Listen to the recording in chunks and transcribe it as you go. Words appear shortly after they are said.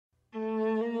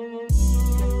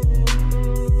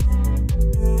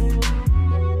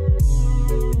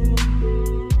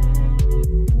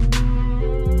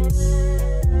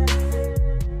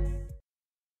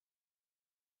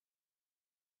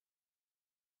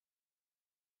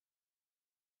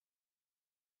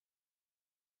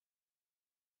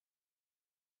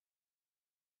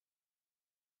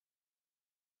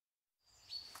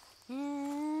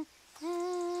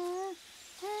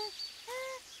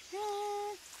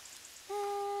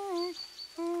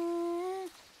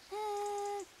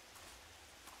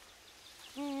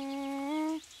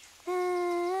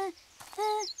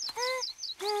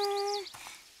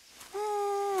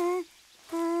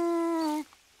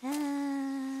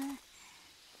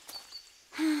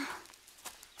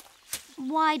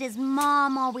Why does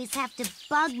Mom always have to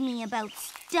bug me about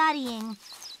studying?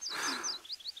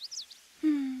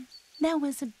 That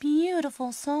was a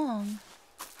beautiful song.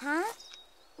 Huh?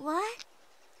 What?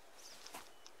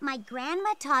 My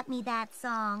grandma taught me that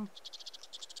song.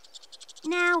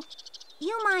 Now,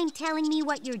 you mind telling me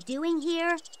what you're doing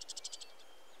here?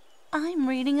 I'm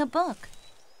reading a book.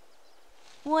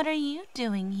 What are you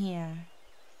doing here?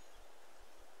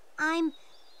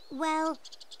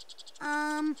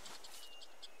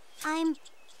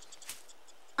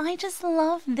 I just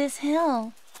love this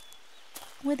hill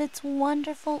with its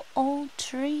wonderful old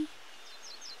tree.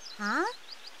 Huh?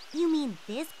 You mean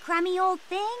this crummy old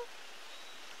thing?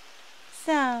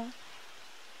 So,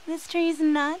 this tree's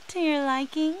not to your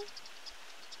liking?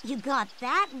 You got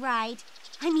that right.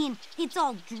 I mean, it's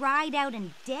all dried out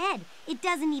and dead. It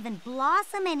doesn't even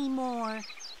blossom anymore.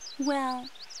 Well,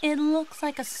 it looks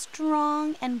like a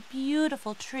strong and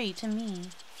beautiful tree to me.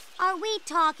 Are we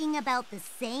talking about the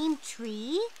same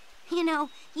tree? You know,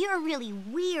 you're a really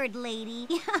weird lady.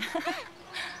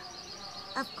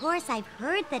 Of course, I've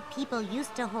heard that people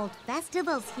used to hold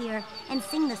festivals here and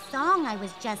sing the song I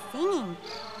was just singing.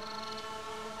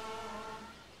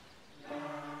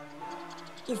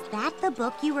 Is that the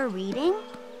book you were reading?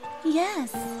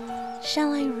 Yes.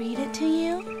 Shall I read it to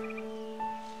you?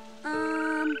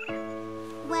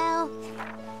 Well,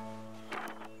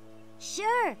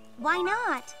 sure, why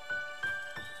not?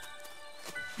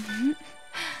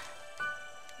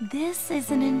 This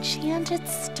is an enchanted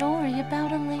story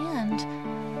about a land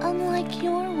unlike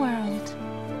your world,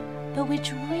 but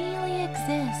which really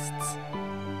exists.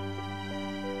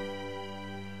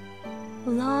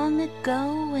 Long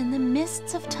ago, in the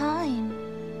mists of time,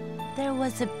 there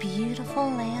was a beautiful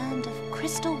land of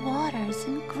crystal waters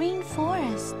and green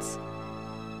forests.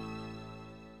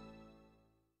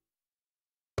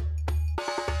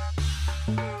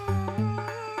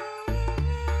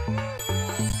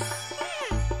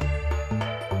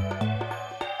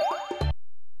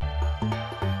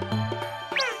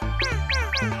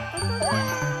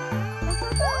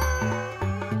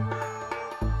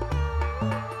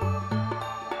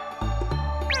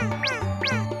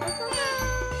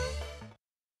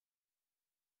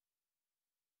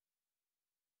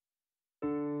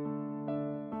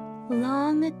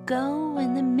 Long ago,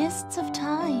 in the mists of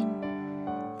time,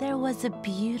 there was a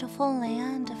beautiful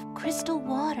land of crystal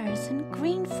waters and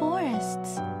green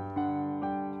forests.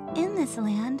 In this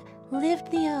land lived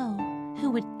the O,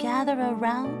 who would gather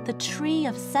around the tree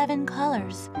of 7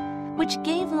 colors, which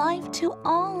gave life to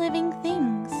all living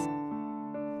things.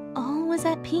 All was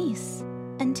at peace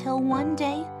until one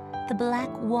day the black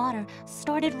water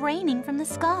started raining from the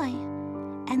sky,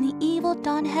 and the evil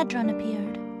Don Hedron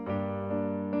appeared.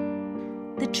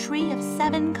 The tree of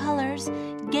 7 colors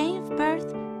gave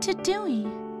birth to Dewy,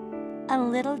 a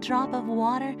little drop of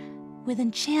water with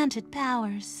enchanted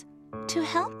powers to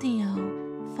help the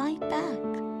O fight back.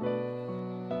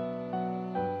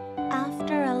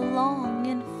 After a long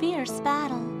and fierce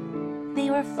battle, they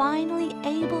were finally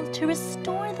able to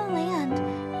restore the land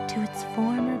to its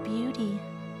former beauty.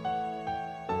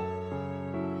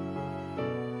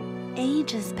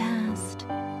 Ages passed,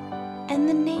 and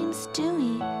the names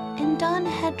Dewy and Don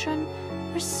Hedron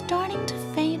were starting to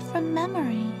fade from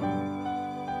memory.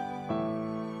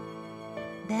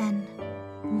 Then,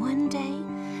 one day,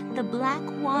 the black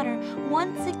water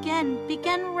once again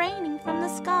began raining from the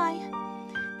sky,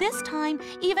 this time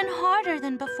even harder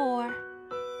than before.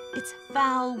 Its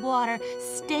foul water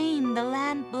stained the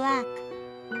land black.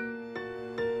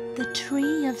 The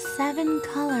tree of 7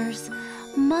 colors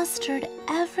mustered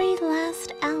every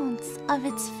last ounce of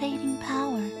its fading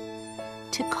power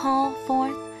to call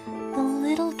forth the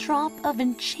little drop of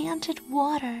enchanted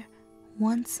water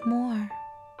once more.